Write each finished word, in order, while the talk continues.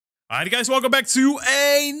Alright guys, welcome back to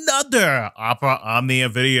another Opera Omnia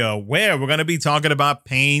video where we're going to be talking about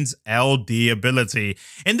Paine's LD ability.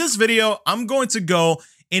 In this video, I'm going to go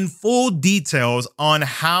in full details on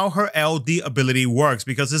how her LD ability works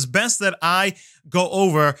because it's best that I go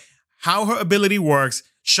over how her ability works,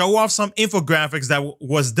 show off some infographics that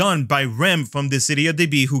was done by Rem from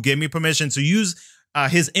DissidiaDB, who gave me permission to use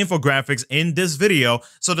his infographics in this video,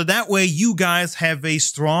 so that way you guys have a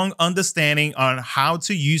strong understanding on how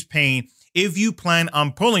to use Paine if you plan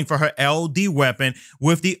on pulling for her LD weapon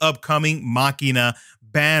with the upcoming Machina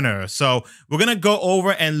banner. So we're gonna go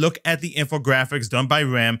over and look at the infographics done by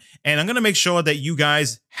Rem, and I'm gonna make sure that you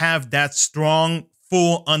guys have that strong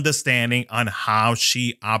full understanding on how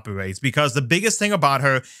she operates, because the biggest thing about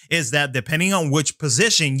her is that depending on which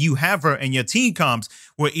position you have her in your team comps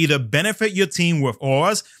will either benefit your team with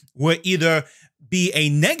auras, will either be a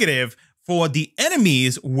negative for the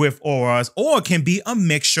enemies with auras, or can be a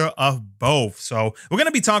mixture of both. So we're going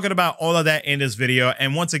to be talking about all of that in this video.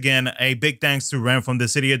 And once again, a big thanks to Rem from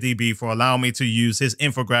DissidiaDB for allowing me to use his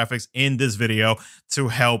infographics in this video to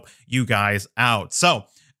help you guys out. So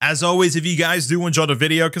as always, if you guys do enjoy the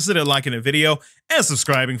video, consider liking the video and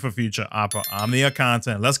subscribing for future Opera Omnia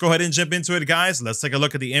content. Let's go ahead and jump into it, guys. Let's take a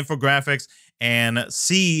look at the infographics and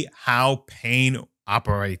see how Paine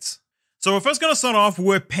operates. So we're first going to start off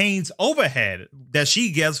with Paine's overhead that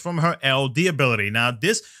she gets from her LD ability. Now,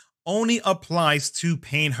 this only applies to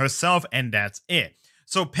Paine herself, and that's it.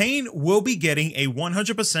 So Paine will be getting a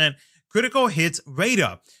 100% critical hits rate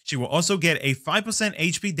up. She will also get a 5%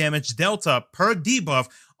 HP damage delta per debuff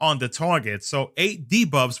on the target. So 8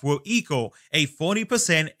 debuffs will equal a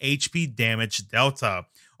 40% HP damage delta.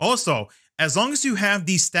 Also, as long as you have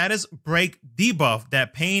the status break debuff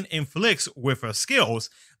that Paine inflicts with her skills,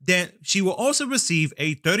 then she will also receive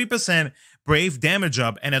a 30% brave damage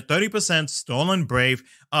up and a 30% stolen brave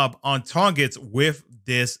up on targets with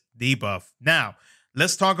this debuff. Now,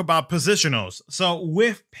 let's talk about positionals. So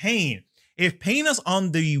with Paine, if Paine is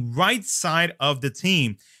on the right side of the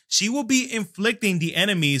team, she will be inflicting the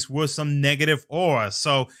enemies with some negative auras.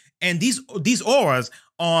 So, and these auras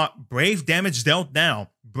are brave damage dealt down,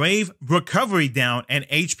 brave recovery down, and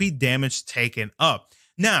HP damage taken up.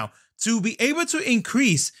 Now, to be able to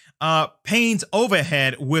increase Paine's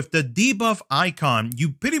overhead with the debuff icon,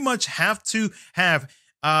 you pretty much have to have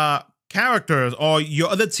characters or your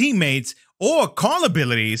other teammates or call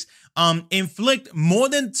abilities inflict more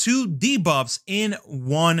than 2 debuffs in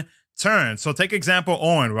one turn. So take example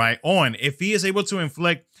Owen, right? Owen, if he is able to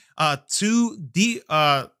inflict two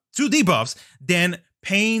debuffs, then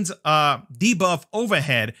Paine's debuff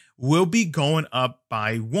overhead will be going up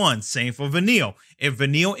by 1. Same for Vanille. If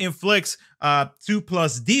Vanille inflicts 2+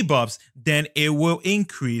 debuffs, then it will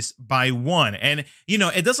increase by 1. And you know,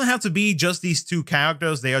 it doesn't have to be just these 2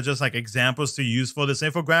 characters. They are just like examples to use for this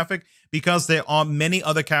infographic, because there are many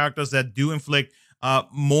other characters that do inflict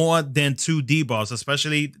more than 2 debuffs,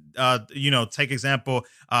 especially you know, take example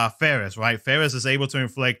Ferris, right? Ferris is able to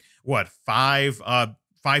inflict what, 5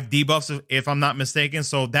 debuffs if I'm not mistaken.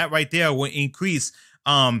 So that right there will increase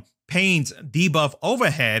Paine's debuff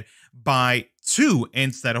overhead by 2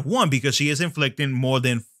 instead of 1, because she is inflicting more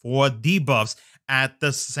than 4 debuffs at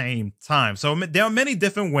the same time. So there are many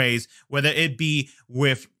different ways, whether it be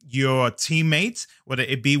with your teammates, whether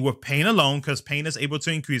it be with Paine alone, because Paine is able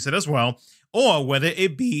to increase it as well, or whether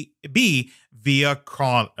it be via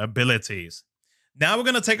call abilities. Now we're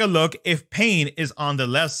going to take a look if Paine is on the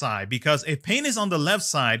left side, because if Paine is on the left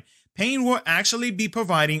side, Paine will actually be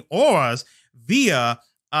providing auras via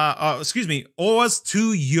auras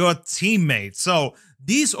to your teammates. So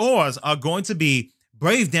these auras are going to be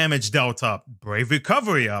brave damage delta up, brave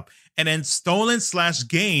recovery up, and then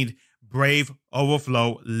stolen/gained brave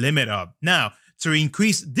overflow limit up. Now, to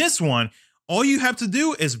increase this one, all you have to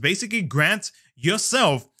do is basically grant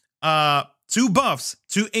yourself 2 buffs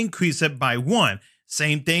to increase it by 1.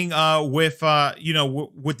 Same thing with you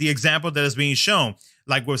know, with the example that is being shown,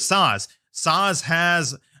 like with Saz. Saz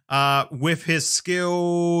has with his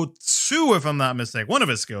skill 2, if I'm not mistaken, one of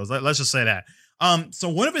his skills, let's just say that. So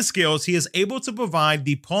one of his skills, he is able to provide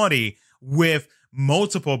the party with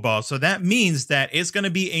multiple buffs. So that means that it's going to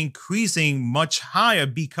be increasing much higher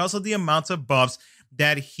because of the amount of buffs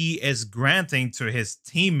that he is granting to his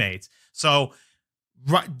teammates. So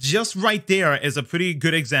just right there is a pretty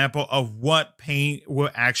good example of what Paine will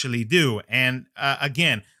actually do. And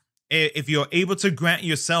again, if you're able to grant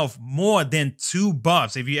yourself more than 2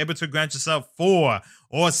 buffs, if you're able to grant yourself 4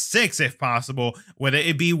 or 6 if possible, whether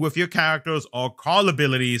it be with your characters or call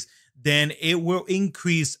abilities, then it will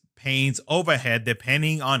increase Paine's overhead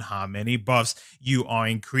depending on how many buffs you are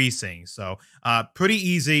increasing. So pretty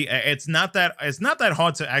easy. It's not that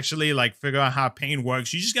hard to actually like figure out how Paine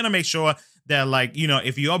works. You just gotta make sure that, like, you know,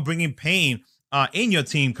 if you are bringing Paine in your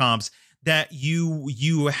team comps, that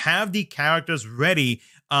you have the characters ready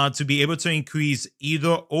to be able to increase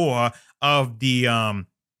either or of the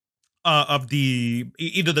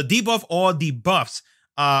either the debuff or the buffs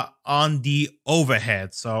on the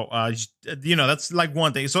overhead. So you know, that's like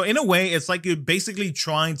one thing. So in a way, it's like you're basically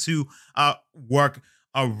trying to work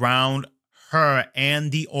around her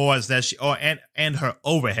and the ores that she and her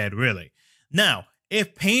overhead, really. Now,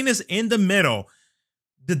 if Paine is in the middle,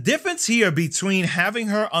 the difference here between having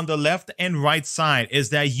her on the left and right side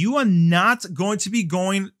is that you are not going to be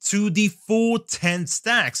going to the full 10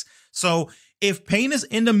 stacks. So if Paine is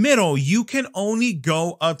in the middle, you can only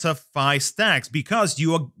go up to 5 stacks because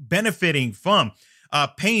you are benefiting from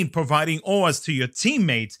Paine providing ores to your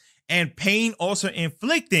teammates, and Paine also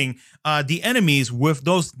inflicting the enemies with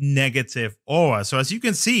those negative auras. So as you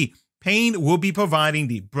can see, Paine will be providing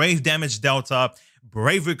the Brave Damage Delta,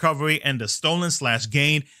 Brave Recovery, and the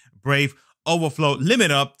Stolen/Gained Brave Overflow limit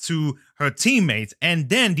up to her teammates. And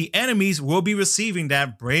then the enemies will be receiving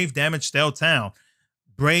that Brave Damage Delta,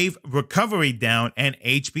 Brave Recovery down, and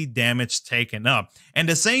HP damage taken up. And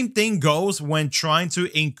the same thing goes when trying to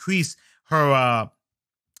increase her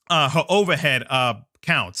overhead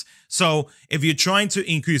counts. So if you're trying to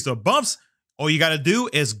increase the buffs, all you got to do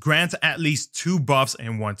is grant at least 2 buffs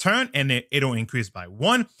in one turn, and it'll increase by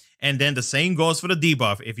 1. And then the same goes for the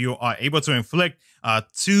debuff. If you are able to inflict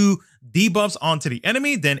 2 debuffs onto the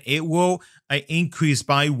enemy, then it will increase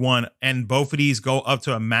by 1. And both of these go up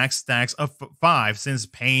to a max stacks of 5 since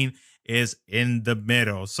Paine is in the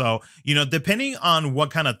middle. So, you know, depending on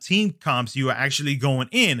what kind of team comps you are actually going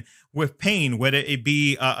in with Paine, whether it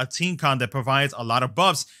be a team comp that provides a lot of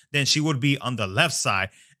buffs, then she would be on the left side.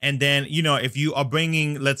 And then, you know, if you are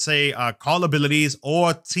bringing, let's say, call abilities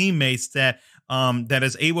or teammates that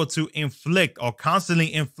is able to inflict or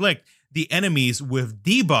constantly inflict the enemies with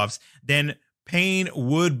debuffs, then Paine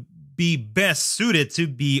would be best suited to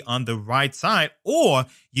be on the right side, or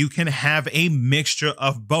you can have a mixture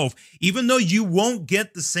of both, even though you won't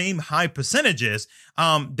get the same high percentages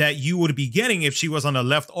that you would be getting if she was on the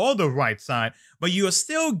left or the right side, but you are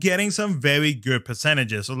still getting some very good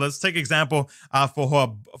percentages. So let's take example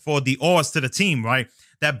for the ores to the team, right?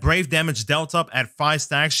 That Brave Damage Delta at 5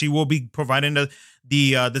 stacks, she will be providing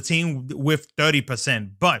the team with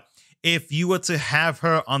 30%. But if you were to have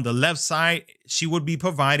her on the left side, she would be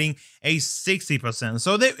providing a 60%.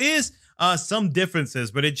 So there is some differences,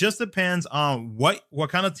 but it just depends on what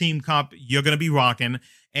kind of team comp you're going to be rocking,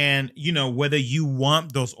 and, you know, whether you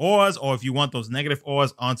want those ores or if you want those negative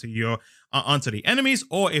ores onto the enemies,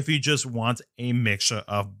 or if you just want a mixture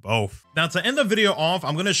of both. Now, to end the video off,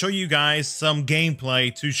 I'm going to show you guys some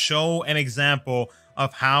gameplay to show an example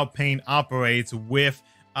of how Paine operates with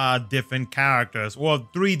different characters, or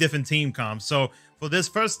 3 different team comps. So for this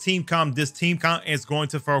first team comp, this team comp is going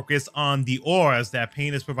to focus on the auras that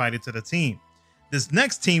Paine has provided to the team. This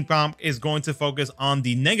next team comp is going to focus on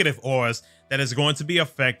the negative auras that is going to be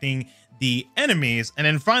affecting the enemies. And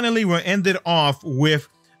then finally, we're ended off with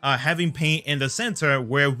having Paine in the center,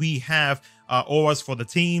 where we have auras for the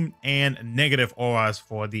team and negative auras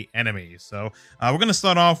for the enemies. So we're going to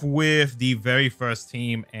start off with the very first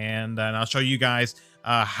team, and I'll show you guys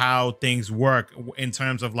how things work in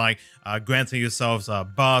terms of like granting yourselves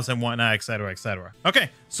buffs and whatnot, etc., etc. Okay,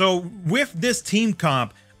 so with this team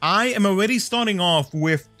comp, I am already starting off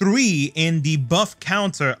with 3 in the buff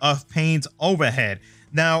counter of Paine's overhead.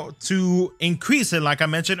 Now, to increase it, like I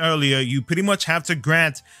mentioned earlier, you pretty much have to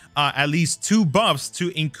grant at least 2 buffs to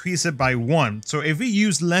increase it by 1. So if we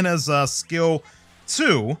use Lena's skill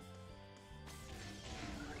 2,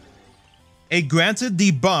 it granted the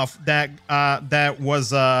buff that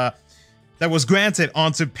was granted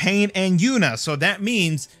onto Paine and Yuna. So that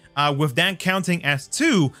means with that counting as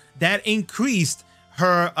 2, that increased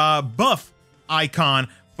her buff icon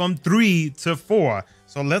from 3 to 4.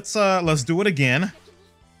 So let's do it again.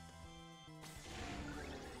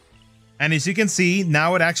 And as you can see,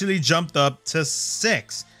 now it actually jumped up to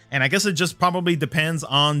 6. And I guess it just probably depends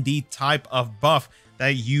on the type of buff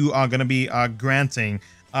that you are going to be granting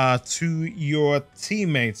to your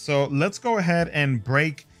teammates. So let's go ahead and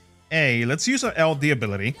break A. Let's use our LD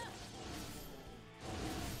ability,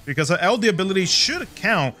 because our LD ability should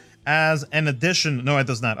count as an addition. No, it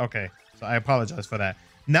does not. Okay, so I apologize for that.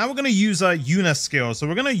 Now we're going to use Yuna's skill. So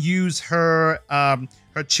we're going to use her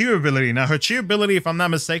cheer ability. Now her cheer ability, if I'm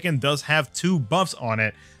not mistaken, does have 2 buffs on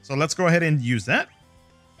it. So let's go ahead and use that.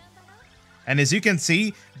 And as you can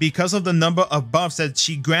see, because of the number of buffs that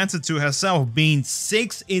she granted to herself being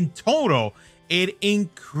 6 in total, it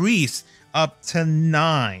increased up to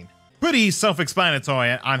 9. Pretty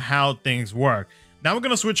self-explanatory on how things work. Now we're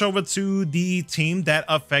going to switch over to the team that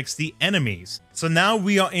affects the enemies. So now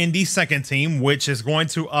we are in the second team, which is going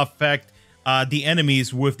to affect the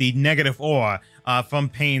enemies with the negative aura from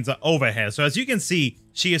Paine's overhead. So as you can see,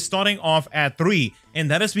 she is starting off at 3, and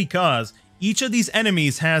that is because each of these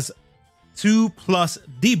enemies has 2+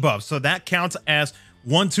 debuffs. So that counts as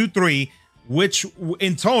 1, 2, 3, which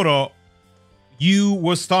in total, you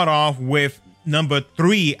will start off with number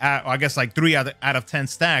 3, I guess like 3 out of 10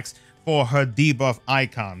 stacks for her debuff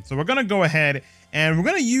icon. So we're gonna go ahead and we're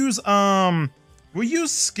gonna use we'll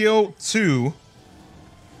use skill 2.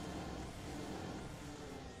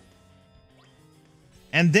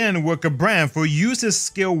 And then with Kabram, we'll use his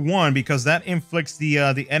skill 1 because that inflicts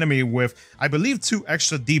the enemy with, I believe, 2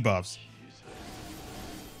 extra debuffs.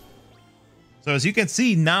 So as you can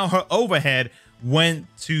see, now her overhead went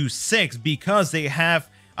to 6 because they have,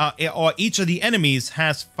 or each of the enemies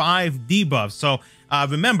has 5 debuffs. So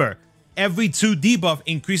remember, every 2 debuff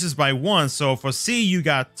increases by 1. So for C, you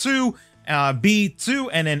got 2, B 2,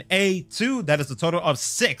 and then A 2. That is a total of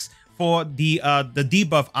 6 for the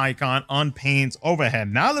debuff icon on Paine's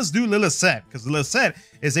overhead. Now let's do Lilith, because Lilith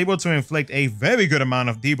is able to inflict a very good amount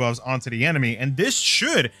of debuffs onto the enemy, and this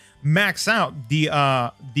should max out the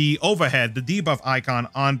overhead, the debuff icon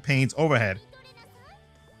on Paine's overhead.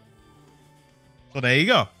 So there you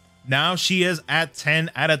go. Now she is at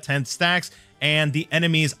 10 out of 10 stacks, and the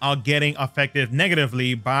enemies are getting affected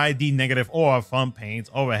negatively by the negative aura from Paine's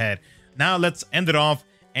overhead. Now let's end it off,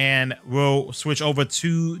 and we'll switch over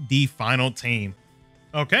to the final team.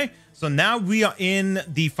 Okay, so now we are in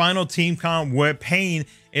the final team comp where Paine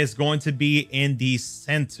is going to be in the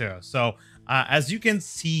center. So as you can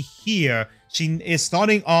see here, she is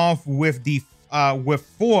starting off with the with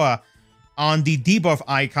 4 on the debuff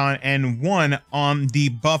icon and 1 on the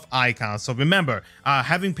buff icon. So remember,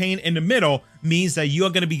 having Paine in the middle means that you are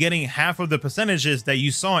going to be getting half of the percentages that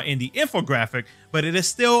you saw in the infographic, but it is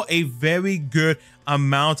still a very good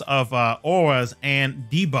amount of auras and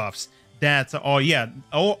debuffs that are,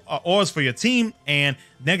 auras for your team and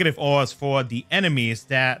negative auras for the enemies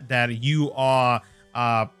that you are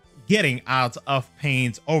getting out of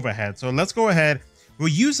Paine's overhead. So let's go ahead. We'll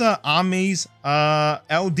use Ami's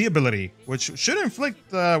LD ability, which should inflict,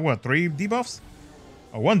 3 debuffs?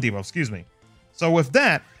 Or 1 debuff, excuse me. So with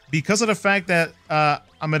that, because of the fact that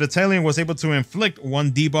Amidatalion was able to inflict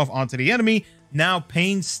 1 debuff onto the enemy, now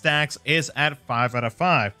Paine's stacks is at 5 out of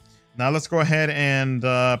 5. Now let's go ahead and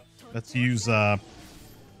let's use her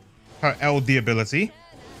LD ability.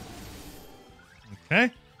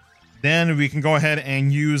 Okay. Then we can go ahead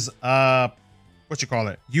and use,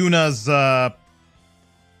 Yuna's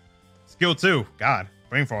skill 2. God,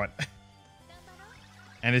 brain for it.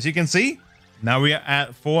 And as you can see, now we are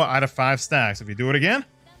at 4 out of 5 stacks. If we do it again,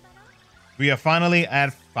 we are finally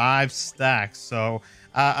at 5 stacks. So,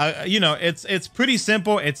 it's pretty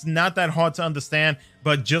simple. It's not that hard to understand,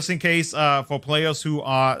 but just in case for players who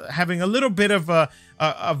are having a little bit of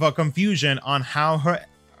a confusion on how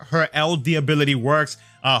her LD ability works,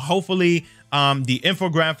 hopefully the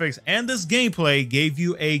infographics and this gameplay gave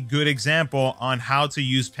you a good example on how to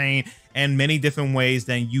use Paine and many different ways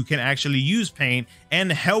that you can actually use Paine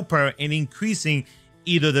and help her in increasing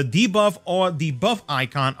either the debuff or the buff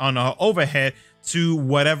icon on her overhead to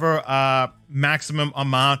whatever maximum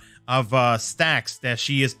amount of stacks that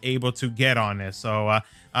she is able to get on this. So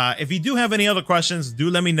if you do have any other questions, do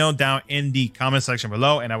let me know down in the comment section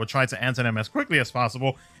below, and I will try to answer them as quickly as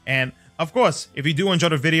possible. And of course, if you do enjoy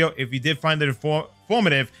the video, if you did find it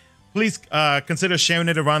informative, please consider sharing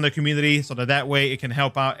it around the community so that way it can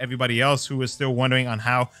help out everybody else who is still wondering on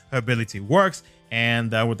how her ability works.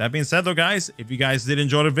 And with that being said, though, guys, if you guys did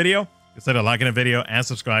enjoy the video, consider liking the video and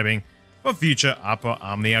subscribing for future Opera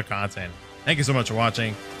Omnia content. Thank you so much for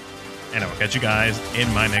watching, and I will catch you guys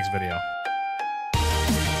in my next video.